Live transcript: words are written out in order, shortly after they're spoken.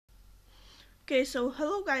Okay, so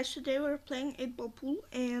hello guys, today we're playing 8-Ball Pool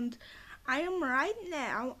and I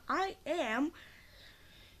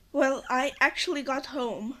actually got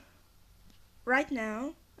home right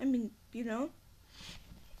now.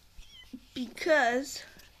 Because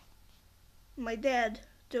my dad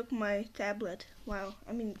took my tablet.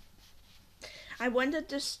 I wanted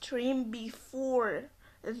to stream before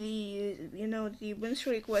the win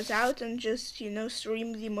streak was out and just,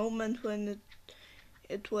 stream the moment when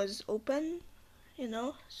it was open,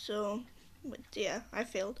 but yeah, I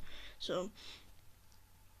failed. So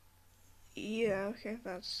yeah, okay,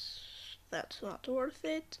 that's not worth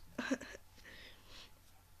it.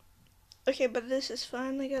 Okay, but this is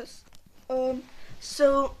fine, I guess.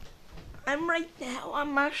 So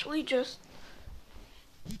I'm actually just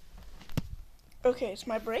okay. It's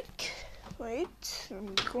my break. Wait,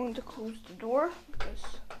 I'm going to close the door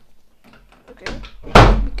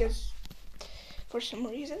because for some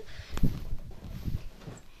reason.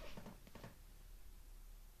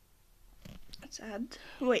 Let's add.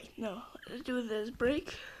 Wait, no. Let's do this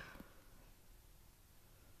break.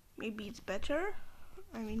 Maybe it's better.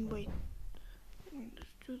 Wait.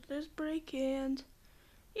 Let's do this break and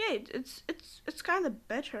yeah, it's kind of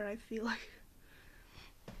better. I feel like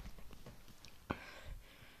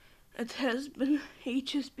it has been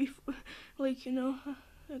ages before. Like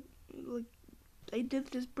like I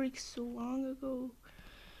did this break so long ago.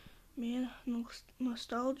 Man,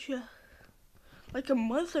 nostalgia. Like a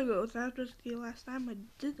month ago, that was the last time I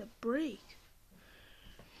did a break.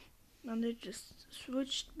 And I just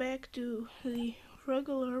switched back to the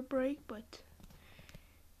regular break, but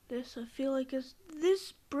I feel like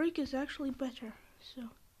this break is actually better. So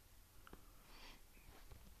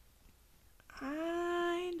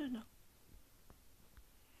I don't know.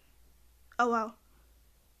 Oh wow,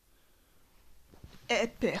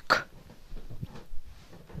 epic.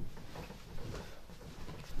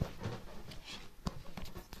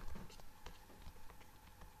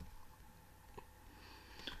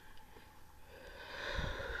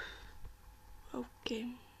 Okay.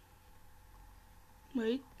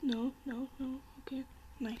 Wait, no. Okay,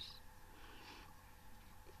 nice.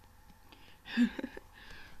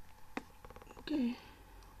 Okay.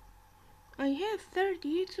 I have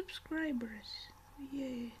 38 subscribers.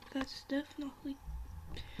 Yay, that's definitely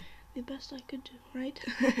the best I could do, right?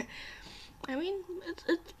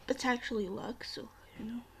 It's actually luck, so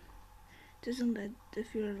it isn't that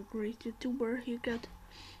if you're a great YouTuber you get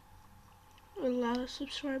a lot of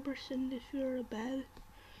subscribers, and if you're a bad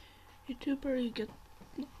YouTuber you get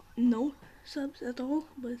no subs at all.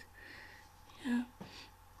 But yeah,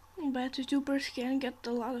 bad YouTubers can get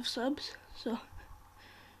a lot of subs, so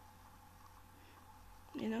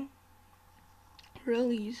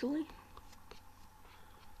really easily.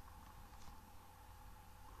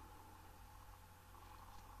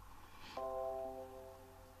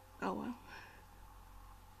 Oh well.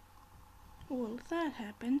 Well, that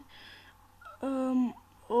happened.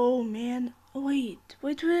 Oh man. Wait.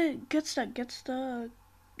 Get stuck.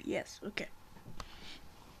 Yes. Okay.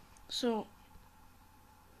 So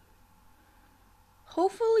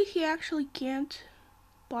hopefully he actually can't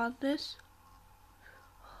bot this.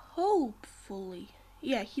 Hopefully.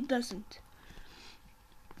 Yeah, he doesn't.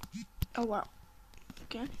 Oh wow.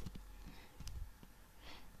 Okay.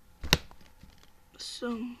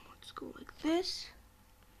 So let's go like this.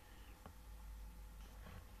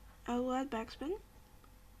 I'll add backspin.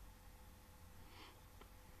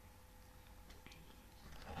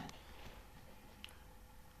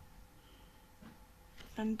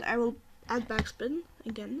 And I will add backspin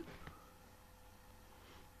again.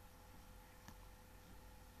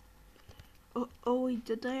 Oh wait,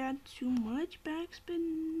 did I add too much backspin?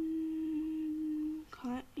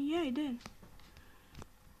 Yeah, I did.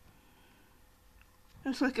 I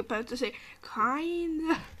was like about to say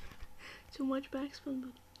kinda too much backspin,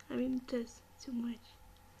 but it is too much.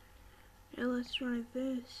 Yeah, let's try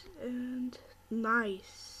this, and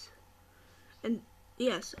nice. And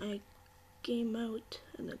yes, I came out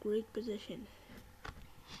in a great position.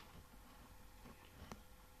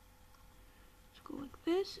 Let's go like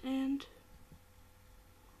this, and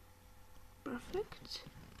perfect.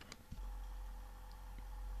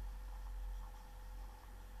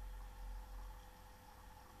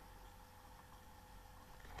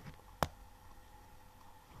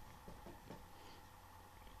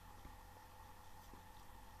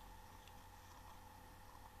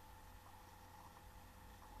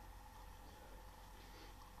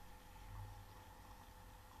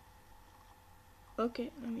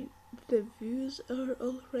 Okay, the views are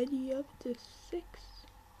already up to 6.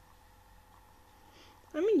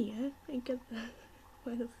 Yeah, I get that.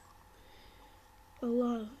 a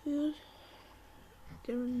lot of views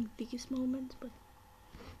during these moments, but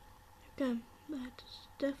again, that is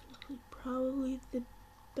definitely probably the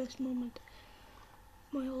best moment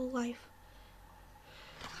of my whole life.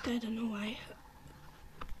 I don't know why.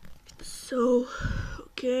 So,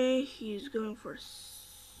 okay, he's going for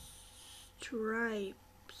stripes.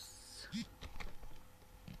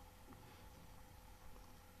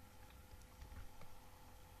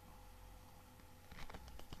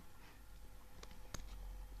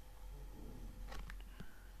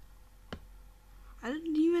 I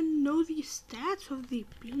didn't even know the stats of the,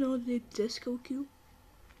 the disco cube.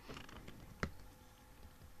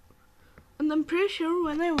 And I'm pretty sure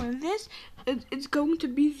when I win this, it's going to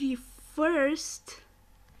be the first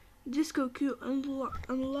disco cube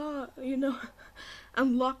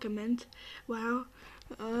unlockment. Wow.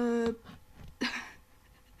 And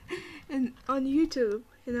on YouTube,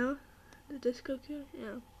 the disco cube.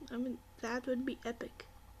 Yeah, I mean that would be epic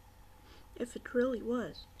if it really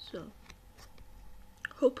was. So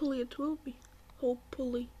hopefully it will be.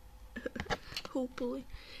 Hopefully. Hopefully.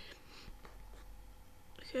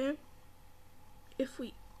 Okay. If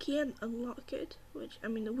we can unlock it, which I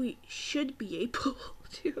mean we should be able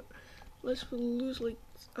to, unless we lose like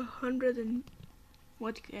 100 and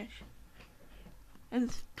what cash,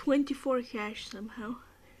 and 24 cash somehow,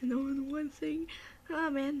 in one thing.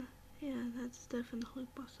 Ah man, yeah, that's definitely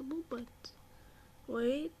possible. But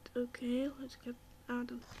wait, okay, let's get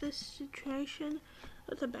out of this situation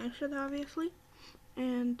with a bank shot, obviously,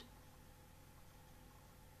 and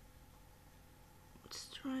let's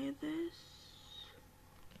try this.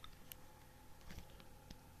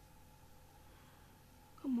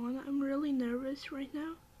 Come on, I'm really nervous right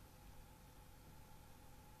now.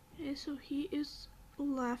 Okay, so he is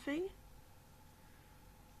laughing.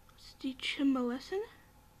 Let's teach him a lesson.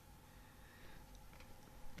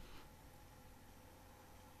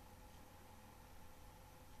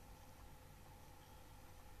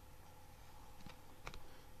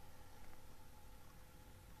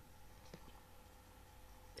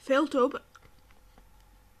 Failed to open.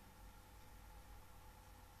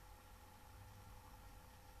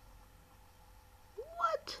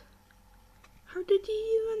 What? How did it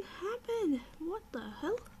even happen? What the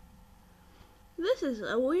hell? This is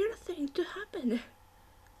a weird thing to happen.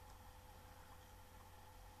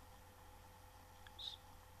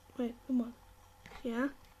 Wait, come on. Yeah?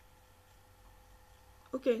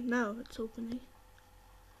 Okay, now it's opening.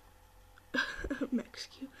 Max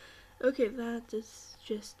Q. Okay, that is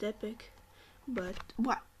just epic. But,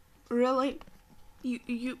 what? Really?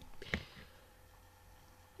 You...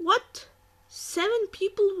 What? 7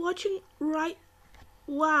 people watching right...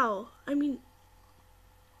 Wow. I mean...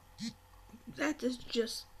 That is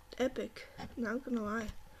just epic. Not gonna lie.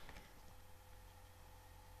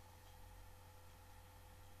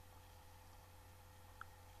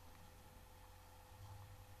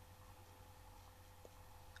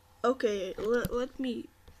 Okay, let me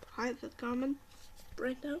hide that comment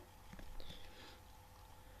right now.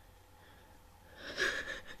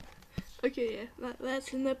 Okay, yeah,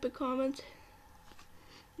 that's an epic comment.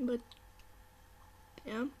 But,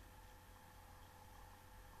 yeah.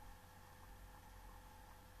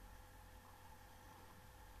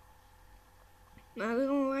 Not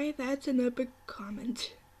gonna lie, that's an epic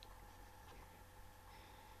comment.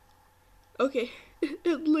 Okay,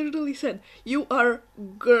 it literally said, "You are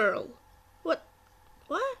girl." What?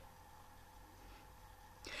 What?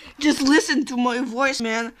 Just listen to my voice,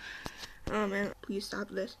 man. Oh man, please stop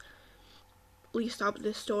this. Please stop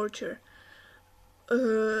this torture.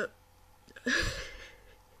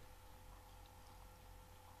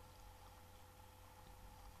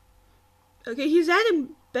 Okay, he's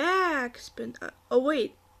adding backspin. Oh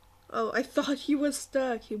wait. Oh, I thought he was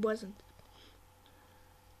stuck. He wasn't.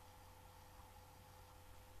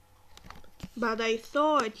 But I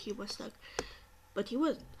thought he was stuck. But he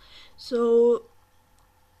wasn't. So,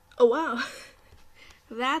 oh wow.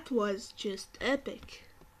 That was just epic.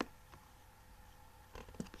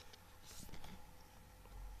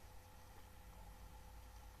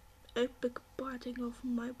 Epic potting of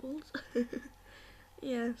my balls.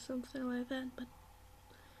 Yeah, something like that. But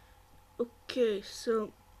okay,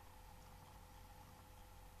 so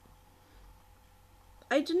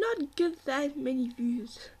I do not get that many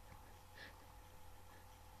views.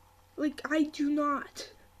 Like, I do not.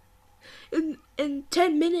 In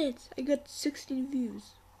 10 minutes, I got 16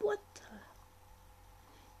 views. What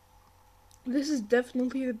the? This is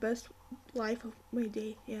definitely the best life of my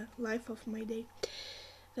day. Yeah, life of my day.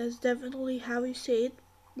 That's definitely how you say it.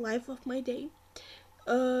 Life of my day.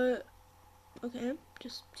 Okay,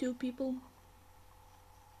 just 2 people.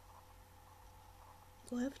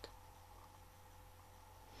 left.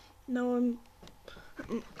 Now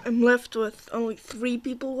I'm left with only 3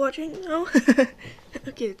 people watching now.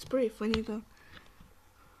 Okay, it's pretty funny though.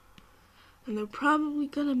 And I'm probably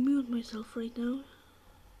gonna mute myself right now.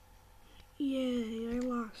 Yay, I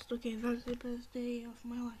lost. Okay, that's the best day of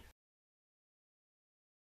my life.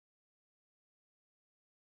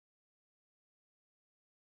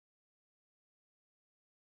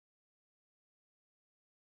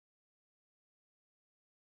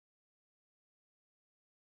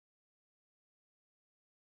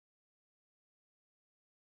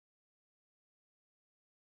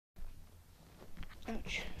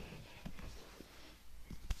 Ouch.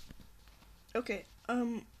 Okay,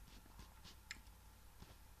 I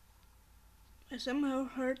somehow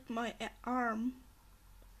hurt my arm.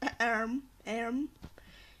 Arm.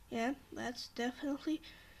 Yeah, that's definitely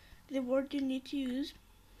the word you need to use.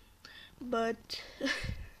 But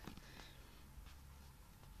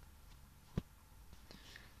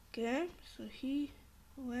okay, so he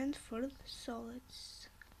went for the solids.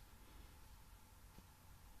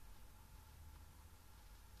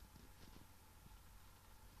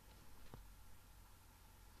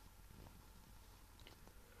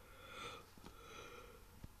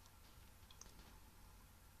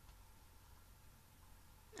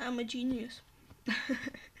 I'm a genius.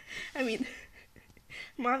 I mean,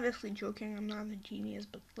 I'm obviously joking. I'm not a genius,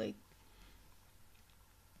 but like,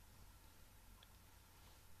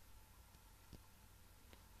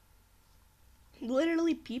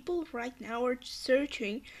 literally, people right now are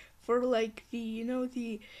searching for like the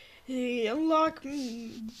unlock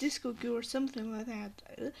disco goo or something like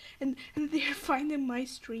that, and they're finding my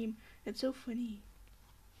stream. It's so funny,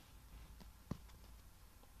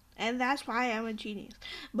 and that's why I'm a genius.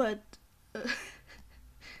 But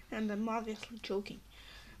and I'm obviously joking.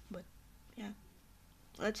 But yeah,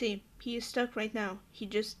 let's see. He is stuck right now. He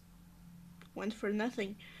just went for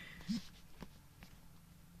nothing.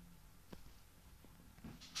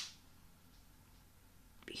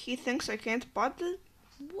 He thinks I can't bot it?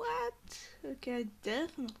 What? Okay, I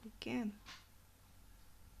definitely can.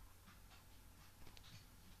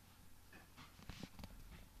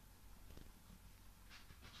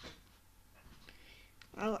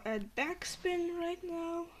 I'll add backspin right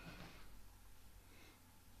now.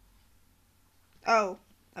 Oh,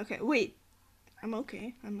 okay, wait. I'm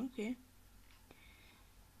okay.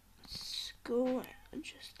 Let's go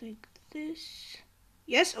just like this.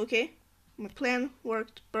 Yes, okay. My plan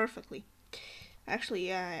worked perfectly. Actually,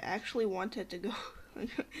 yeah, I actually wanted to go,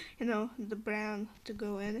 the brown to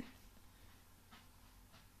go in.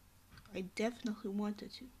 I definitely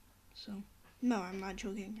wanted to. So, no, I'm not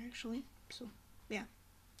joking, actually. So, yeah.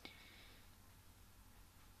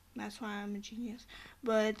 That's why I'm a genius.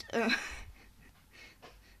 But,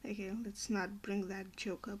 okay, let's not bring that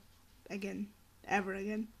joke up again. Ever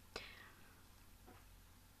again.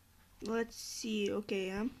 Let's see.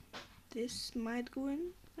 Okay, this might go in.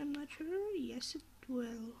 I'm not sure. Yes, it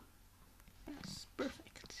will. Yes,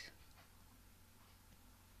 perfect.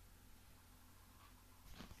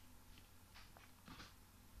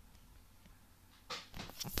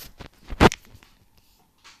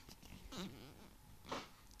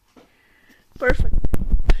 Perfect.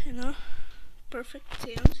 Perfect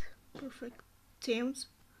sounds. Perfect sounds.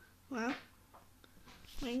 Wow.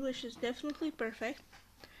 My English is definitely perfect.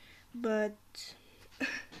 But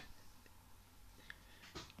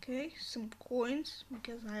okay, some coins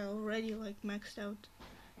because I already like maxed out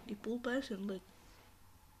the pool pass in like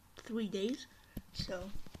 3 days.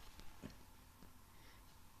 So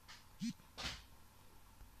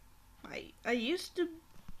I used to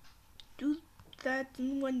do that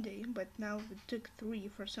in 1 day, but now it took 3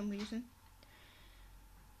 for some reason.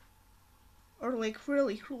 Or like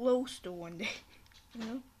really close to 1 day, you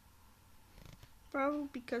know? Probably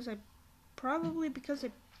because I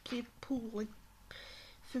play pool like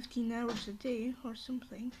 15 hours a day or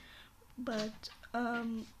something. But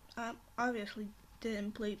I obviously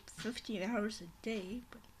didn't play 15 hours a day,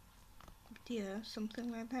 but yeah,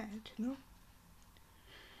 something like that,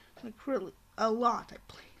 Like really a lot I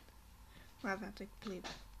played. Not that I played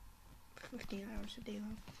 15 hours a day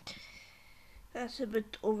though. That's a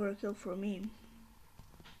bit overkill for me.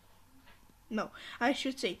 No, I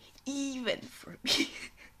should say even for me.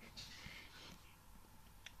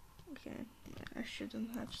 Okay, I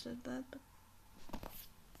shouldn't have said that, but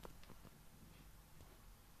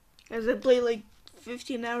as I play like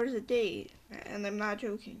 15 hours a day, and I'm not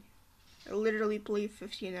joking. I literally play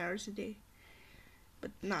 15 hours a day,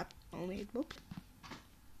 but not only at book.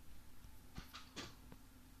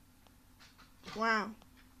 Wow.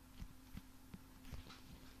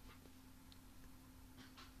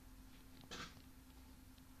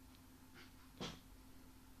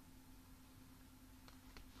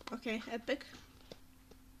 Okay, epic.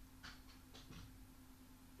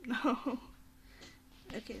 No.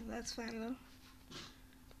 Okay, that's fine though.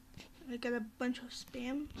 I get a bunch of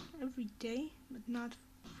spam every day, but not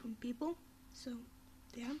from people. So,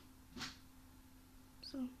 yeah.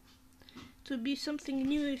 So, it would be something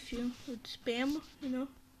new if you would spam, you know,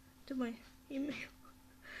 to my email.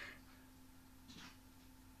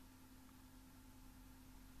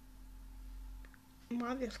 I'm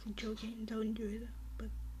obviously joking, don't do it, but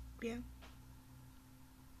yeah.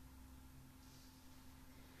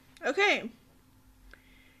 Okay.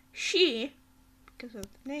 She, because of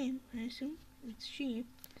the name, I assume it's she.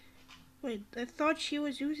 Wait, I thought she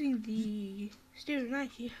was using the stereo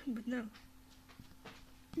Nike, but no.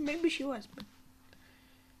 Maybe she was, but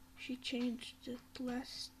she changed it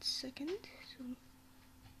last second, so.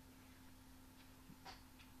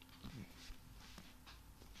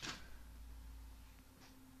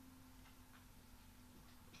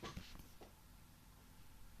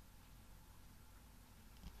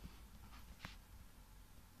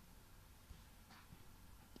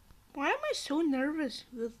 Why am I so nervous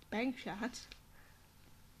with bank shots?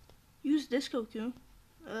 Use Disco Q.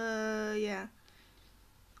 Yeah.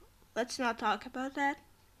 Let's not talk about that.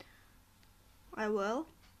 I will.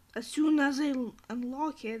 As soon as I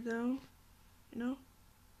unlock it, though. You know?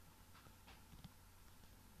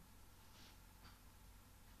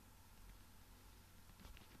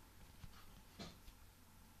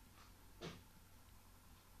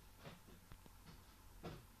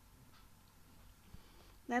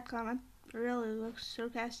 That comment really looks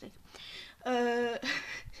sarcastic. I'm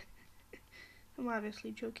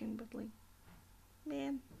obviously joking, but like,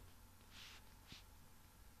 man.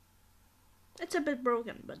 It's a bit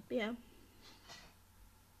broken, but yeah.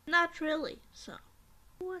 Not really, so.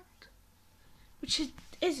 What? Which it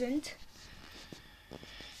isn't.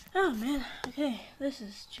 Oh man, okay, this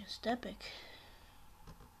is just epic.